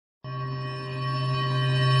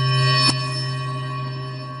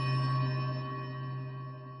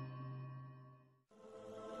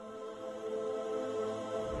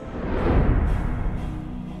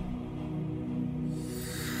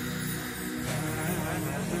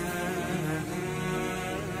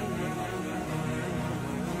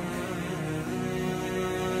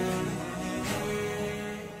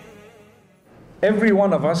every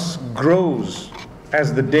one of us grows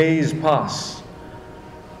as the days pass.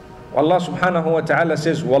 Allah subhanahu wa ta'ala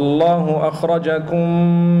says, وَاللَّهُ أَخْرَجَكُم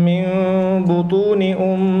مِّن بُطُونِ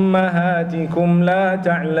أُمَّهَاتِكُمْ لَا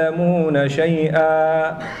تَعْلَمُونَ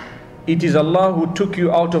شَيْئًا. It is Allah who took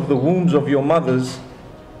you out of the wombs of your mothers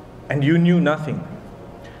and you knew nothing.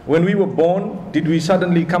 When we were born, did we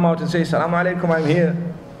suddenly come out and say, Salaam alaikum, I'm here?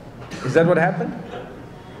 Is that what happened?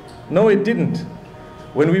 No, it didn't.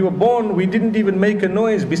 When we were born, we didn't even make a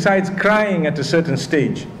noise besides crying at a certain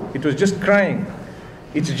stage. It was just crying.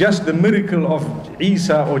 It's just the miracle of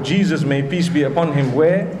Isa, or Jesus, may peace be upon him,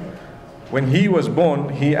 where when he was born,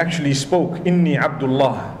 he actually spoke, Inni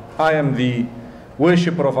Abdullah, I am the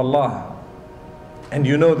worshipper of Allah. And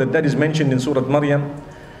you know that is mentioned in Surah Maryam.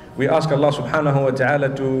 We ask Allah subhanahu wa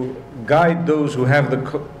ta'ala to guide those who have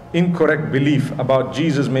the incorrect belief about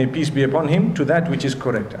Jesus, may peace be upon him, to that which is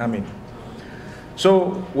correct. Ameen.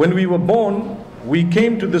 So when we were born, we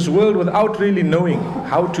came to this world without really knowing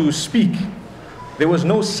how to speak. There was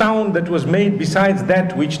no sound that was made besides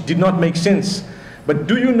that which did not make sense. But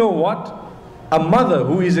do you know what? A mother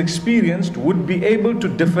who is experienced would be able to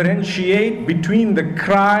differentiate between the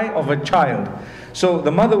cry of a child. So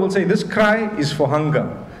the mother will say, this cry is for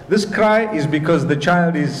hunger. This cry is because the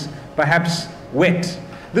child is perhaps wet.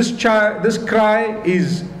 This cry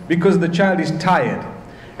is because the child is tired.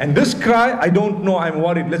 And this cry, I don't know, I'm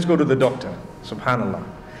worried, let's go to the doctor. Subhanallah.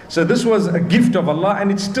 So this was a gift of Allah,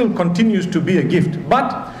 and it still continues to be a gift.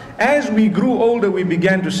 But as we grew older, we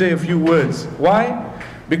began to say a few words. Why?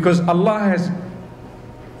 Because Allah has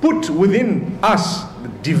put within us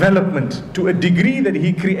development to a degree that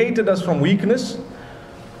He created us from weakness,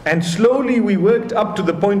 and slowly we worked up to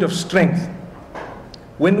the point of strength.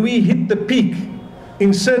 When we hit the peak,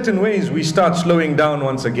 in certain ways we start slowing down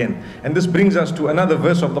once again. And this brings us to another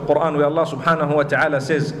verse of the Quran where Allah subhanahu wa ta'ala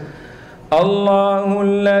says, الله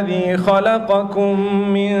الذي خلقكم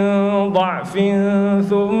من ضعف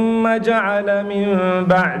ثم جعل من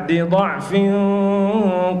بعد ضعف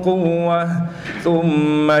قوة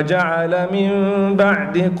ثم جعل من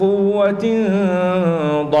بعد قوة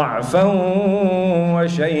ضعفا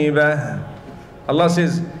وشيبة. Allah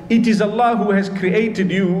says, it is Allah who has created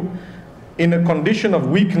you in a condition of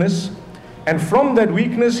weakness, and from that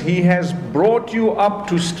weakness He has brought you up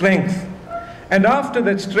to strength, and after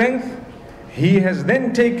that strength He has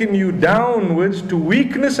then taken you downwards to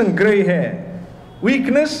weakness and grey hair.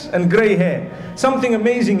 Weakness and grey hair. Something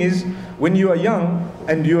amazing is, when you are young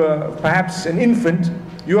and you are perhaps an infant,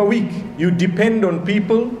 you are weak. You depend on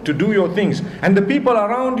people to do your things. And the people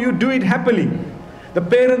around you do it happily. The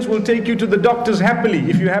parents will take you to the doctors happily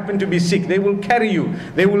if you happen to be sick. They will carry you.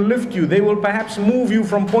 They will lift you. They will perhaps move you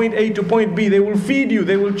from point A to point B. They will feed you.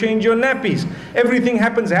 They will change your nappies. Everything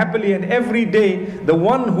happens happily, and every day the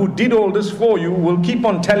one who did all this for you will keep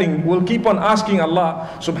on asking Allah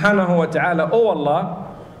subhanahu wa ta'ala, oh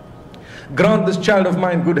Allah, grant this child of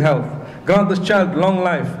mine good health. Grant this child long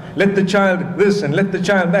life. Let the child this and let the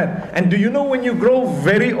child that. And do you know, when you grow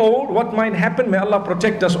very old, what might happen? May Allah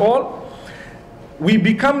protect us all. We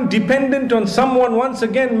become dependent on someone once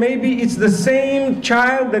again. Maybe it's the same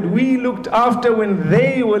child that we looked after when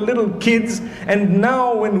they were little kids, and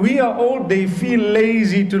now when we are old, they feel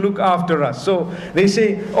lazy to look after us. So they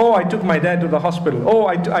say, oh, I took my dad to the hospital. Oh,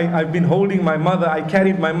 I've been holding my mother. I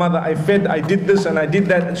carried my mother. I fed. I did this and I did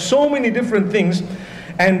that. And so many different things.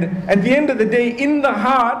 And at the end of the day, in the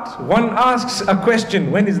heart, one asks a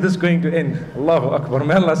question: when is this going to end? Allahu Akbar.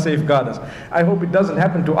 May Allah safeguard us. I hope it doesn't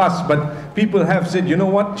happen to us, but people have said, you know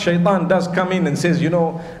what, shaitan does come in and says, you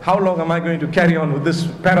know, how long am I going to carry on with this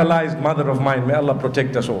paralyzed mother of mine? May Allah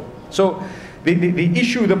protect us all. So the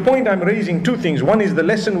issue, the point I'm raising, two things. One is the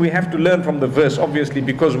lesson we have to learn from the verse, obviously,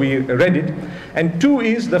 because we read it. And two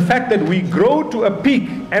is the fact that we grow to a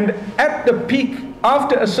peak, and at the peak,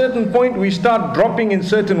 after a certain point, we start dropping in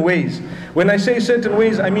certain ways. When I say certain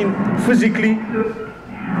ways, I mean physically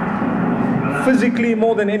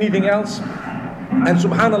more than anything else. And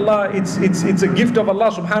subhanallah, it's a gift of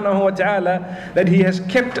Allah subhanahu wa ta'ala that He has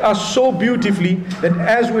kept us so beautifully that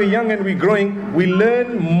as we're young and we're growing, we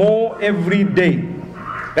learn more every day.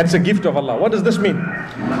 That's a gift of Allah. What does this mean?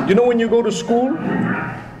 You know, when you go to school,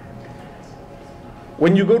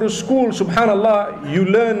 subhanallah, you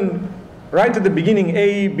learn right at the beginning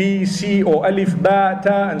A, B, C, or Alif, Ba,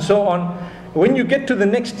 Ta, and so on. When you get to the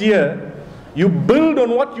next year, you build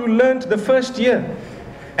on what you learned the first year.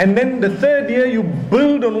 And then the third year, you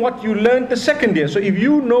build on what you learned the second year. So if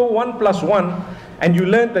you know 1 + 1 and you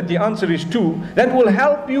learned that the answer is 2, that will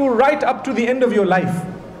help you right up to the end of your life.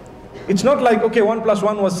 It's not like, okay, 1 plus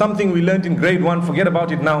 1 was something we learned in grade 1, forget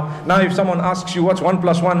about it now. Now if someone asks you what's 1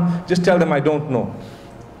 plus 1, just tell them I don't know.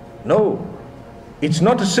 No, it's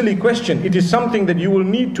not a silly question. It is something that you will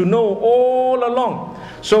need to know all along.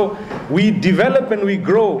 So we develop and we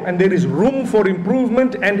grow, and there is room for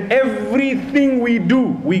improvement, and everything we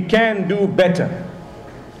do, we can do better.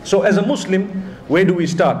 So as a Muslim, where do we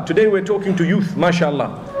start? Today we're talking to youth,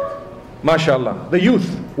 mashallah. MashaAllah. The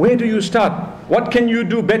youth, where do you start? What can you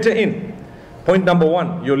do better in? Point number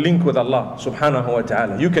 1, your link with Allah subhanahu wa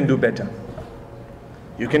ta'ala. You can do better.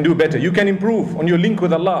 You can do better. You can improve on your link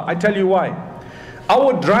with Allah. I tell you why.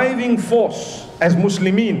 Our driving force as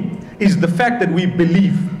Muslimin is the fact that we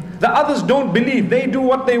believe. The others don't believe. They do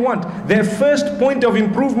what they want. Their first point of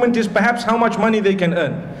improvement is perhaps how much money they can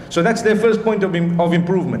earn. So that's their first point of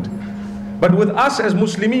improvement. But with us as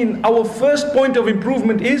Muslimin, our first point of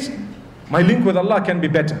improvement is my link with Allah can be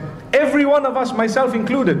better. Every one of us, myself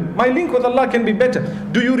included, my link with Allah can be better.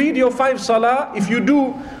 Do you read your 5 salah? If you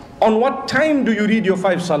do, on what time do you read your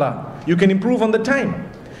 5 salah? You can improve on the time.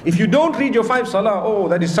 If you don't read your 5 salah, oh,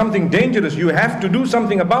 that is something dangerous. You have to do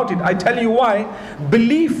something about it. I tell you why.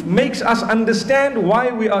 Belief makes us understand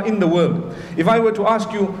why we are in the world. If I were to ask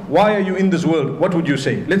you, why are you in this world? What would you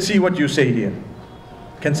say? Let's see what you say here.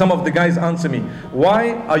 Can some of the guys answer me?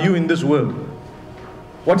 Why are you in this world?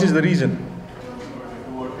 What is the reason?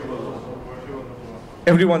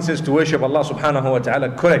 Everyone says to worship Allah subhanahu wa ta'ala.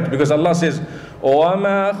 Correct, because Allah says,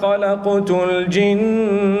 وَمَا خَلَقْتُ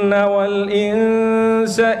الْجِنَّ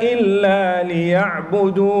وَالْإِنسَ إِلَّا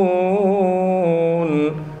لِيَعْبُدُونَ.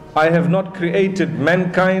 I have not created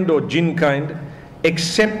mankind or jinn kind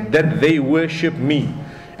except that they worship me.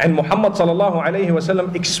 And Muhammad sallallahu alayhi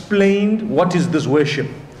wasallam explained what is this worship.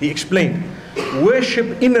 He explained,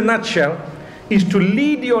 worship in a nutshell is to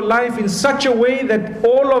lead your life in such a way that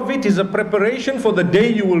all of it is a preparation for the day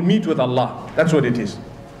you will meet with Allah. That's what it is.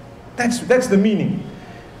 That's the meaning.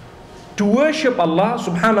 To worship Allah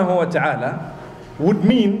subhanahu wa ta'ala would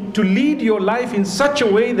mean to lead your life in such a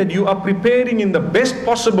way that you are preparing in the best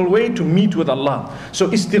possible way to meet with Allah. So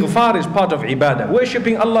istighfar is part of ibadah.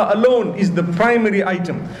 Worshipping Allah alone is the primary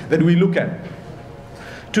item that we look at.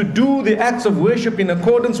 To do the acts of worship in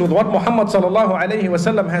accordance with what Muhammad sallallahu alayhi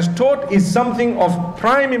wasallam has taught is something of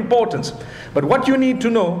prime importance. But what you need to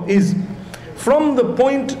know is, from the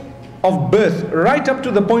point of birth right up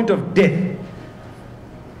to the point of death,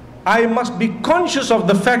 I must be conscious of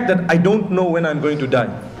the fact that I don't know when I'm going to die.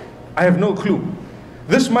 I have no clue.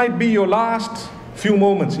 This might be your last few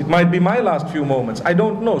moments. It might be my last few moments. I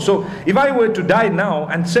don't know. So if I were to die now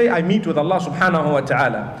and say I meet with Allah subhanahu wa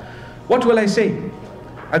ta'ala, what will I say?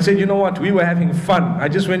 I'd say, you know what, we were having fun. I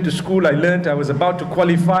just went to school, I learned, I was about to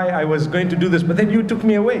qualify, I was going to do this, but then you took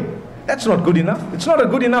me away. That's not good enough. It's not a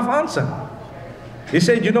good enough answer. He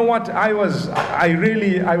said, you know what, I was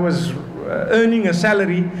earning a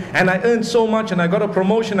salary, and I earned so much, and I got a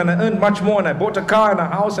promotion, and I earned much more, and I bought a car and a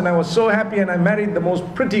house, and I was so happy, and I married the most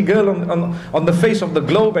pretty girl on the face of the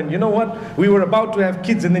globe, and you know what, we were about to have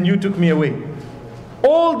kids, and then you took me away.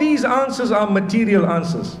 All these answers are material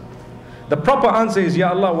answers. The proper answer is,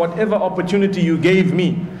 Ya Allah, whatever opportunity you gave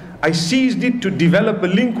me, I seized it to develop a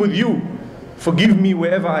link with you. Forgive me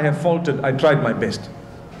wherever I have faltered. I tried my best.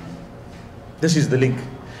 This is the link.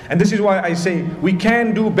 And this is why I say we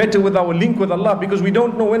can do better with our link with Allah, because we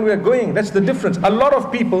don't know when we are going. That's the difference. A lot of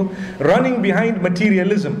people running behind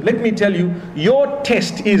materialism. Let me tell you, your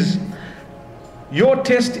test is,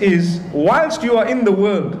 whilst you are in the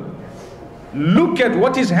world, look at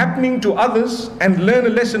what is happening to others and learn a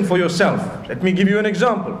lesson for yourself. Let me give you an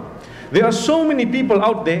example. There are so many people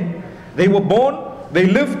out there, they were born, they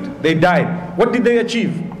lived, they died. What did they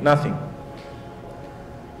achieve? Nothing.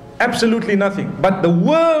 Absolutely nothing. But the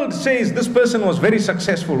world says this person was very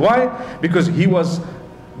successful. Why? Because he was,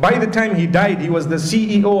 by the time he died, he was the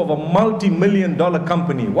CEO of a multi-million-dollar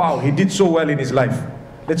company. Wow, he did so well in his life.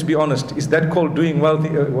 Let's be honest, is that called doing well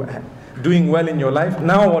in your life?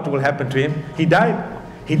 Now what will happen to him? He died.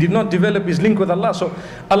 He did not develop his link with Allah. So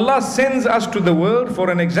Allah sends us to the world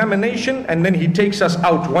for an examination, and then He takes us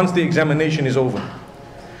out once the examination is over.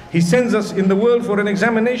 He sends us in the world for an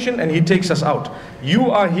examination, and He takes us out.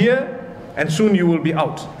 You are here, and soon you will be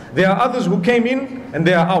out. There are others who came in, and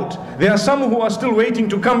they are out. There are some who are still waiting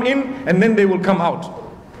to come in, and then they will come out.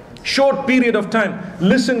 Short period of time.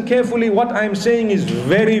 Listen carefully, what I am saying is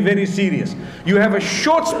very, very serious. You have a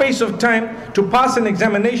short space of time to pass an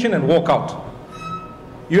examination and walk out.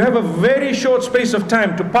 You have a very short space of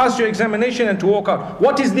time to pass your examination and to walk out.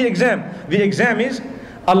 What is the exam? The exam is,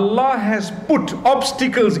 Allah has put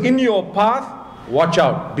obstacles in your path. Watch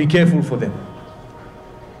out, be careful for them.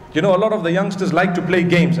 You know, a lot of the youngsters like to play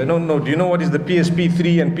games. I don't know, do you know what is the PSP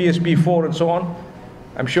 3 and PSP 4 and so on?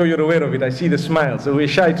 I'm sure you're aware of it. I see the smile. So we're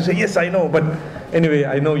shy to say, yes, I know. But anyway,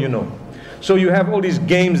 I know you know. So you have all these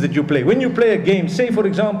games that you play. When you play a game, say for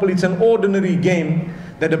example, it's an ordinary game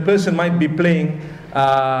that a person might be playing,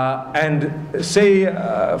 and say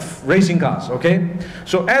racing cars, okay?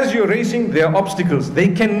 So as you're racing, there are obstacles. They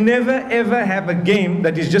can never ever have a game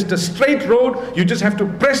that is just a straight road. You just have to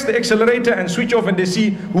press the accelerator and switch off and they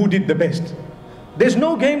see who did the best. There's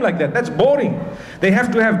no game like that. That's boring. They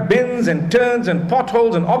have to have bends and turns and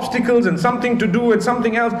potholes and obstacles and something to do and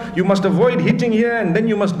something else. You must avoid hitting here, and then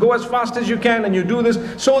you must go as fast as you can, and you do this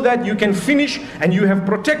so that you can finish and you have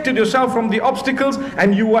protected yourself from the obstacles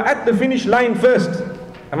and you were at the finish line first.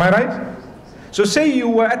 Am I right? So say you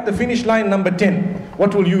were at the finish line number 10.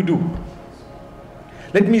 What will you do?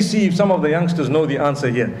 Let me see if some of the youngsters know the answer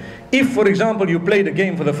here. If, for example, you played a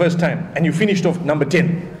game for the first time and you finished off number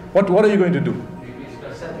 10, what are you going to do?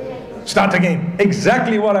 Start again.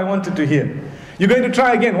 Exactly what I wanted to hear. You're going to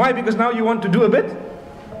try again. Why? Because now you want to do a bit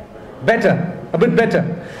better. A bit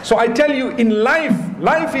better. So I tell you, in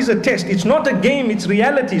life is a test. It's not a game, it's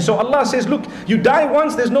reality. So Allah says, look, you die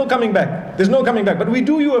once, there's no coming back. There's no coming back. But we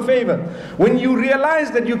do you a favor. When you realize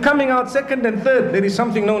that you're coming out second and third, there is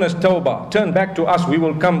something known as tawbah. Turn back to us, we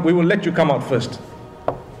will let you come out first.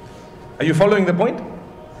 Are you following the point?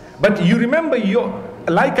 But you remember,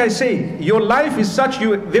 like I say, your life is such,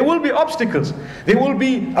 there will be obstacles. There will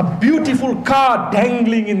be a beautiful car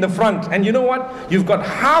dangling in the front. And you know what? You've got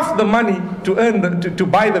half the money to earn, to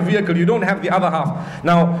buy the vehicle. You don't have the other half.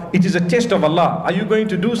 Now, it is a test of Allah. Are you going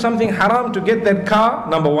to do something haram to get that car?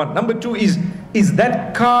 Number one. Number two is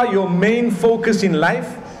that car your main focus in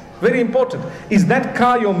life? Very important. Is that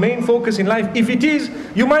car your main focus in life? If it is,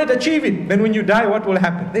 you might achieve it. Then when you die, what will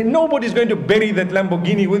happen? Then nobody's going to bury that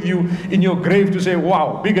Lamborghini with you in your grave to say,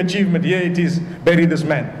 wow, big achievement, here it is, bury this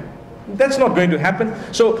man. That's not going to happen.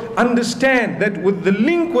 So understand that with the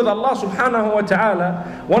link with Allah subhanahu wa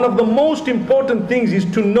ta'ala, one of the most important things is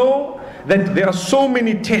to know that there are so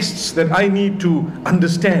many tests that I need to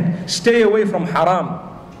understand. Stay away from haram.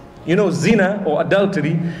 You know, zina or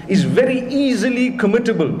adultery is very easily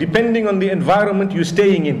committable depending on the environment you're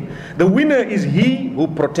staying in. The winner is he who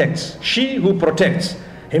protects, she who protects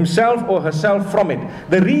himself or herself from it.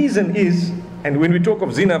 The reason is, and when we talk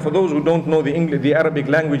of zina, for those who don't know the Arabic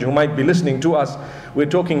language who might be listening to us, we're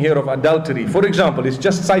talking here of adultery. For example, it's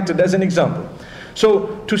just cited as an example.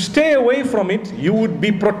 So to stay away from it, you would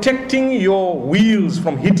be protecting your wheels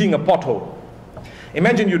from hitting a pothole.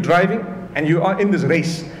 Imagine you're driving and you are in this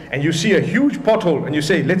race and you see a huge pothole and you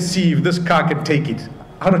say, let's see if this car can take it.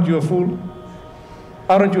 Aren't you a fool?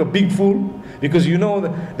 Aren't you a big fool? Because you know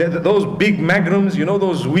that those big magnums, you know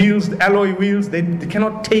those wheels, the alloy wheels, they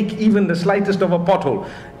cannot take even the slightest of a pothole.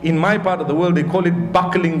 In my part of the world, they call it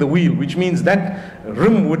buckling the wheel, which means that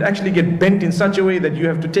rim would actually get bent in such a way that you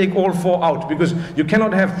have to take all four out, because you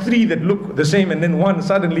cannot have three that look the same and then one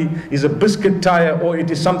suddenly is a biscuit tire or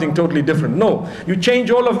it is something totally different. No, you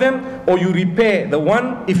change all of them or you repair the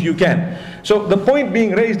one if you can. So the point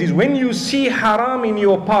being raised is, when you see haram in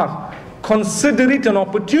your path, consider it an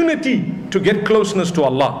opportunity to get closeness to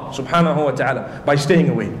Allah subhanahu wa ta'ala by staying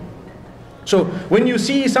away. So when you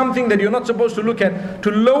see something that you're not supposed to look at,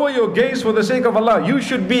 to lower your gaze for the sake of Allah, you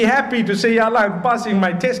should be happy to say, Ya Allah, I'm passing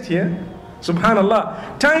my test here.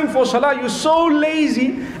 Subhanallah. Time for salah, you're so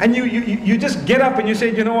lazy and you just get up and you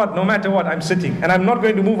say, you know what, no matter what, I'm sitting and I'm not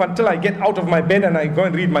going to move until I get out of my bed and I go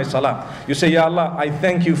and read my salah. You say, Ya Allah, I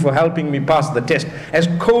thank you for helping me pass the test. As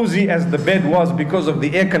cozy as the bed was because of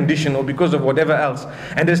the air condition or because of whatever else,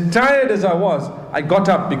 and as tired as I was, I got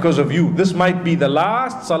up because of you. This might be the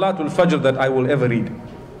last Salatul Fajr that I will ever read.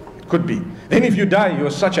 Could be. Then if you die, you're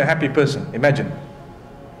such a happy person. Imagine.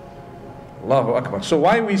 Allahu Akbar. So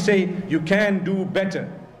why we say you can do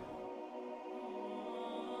better?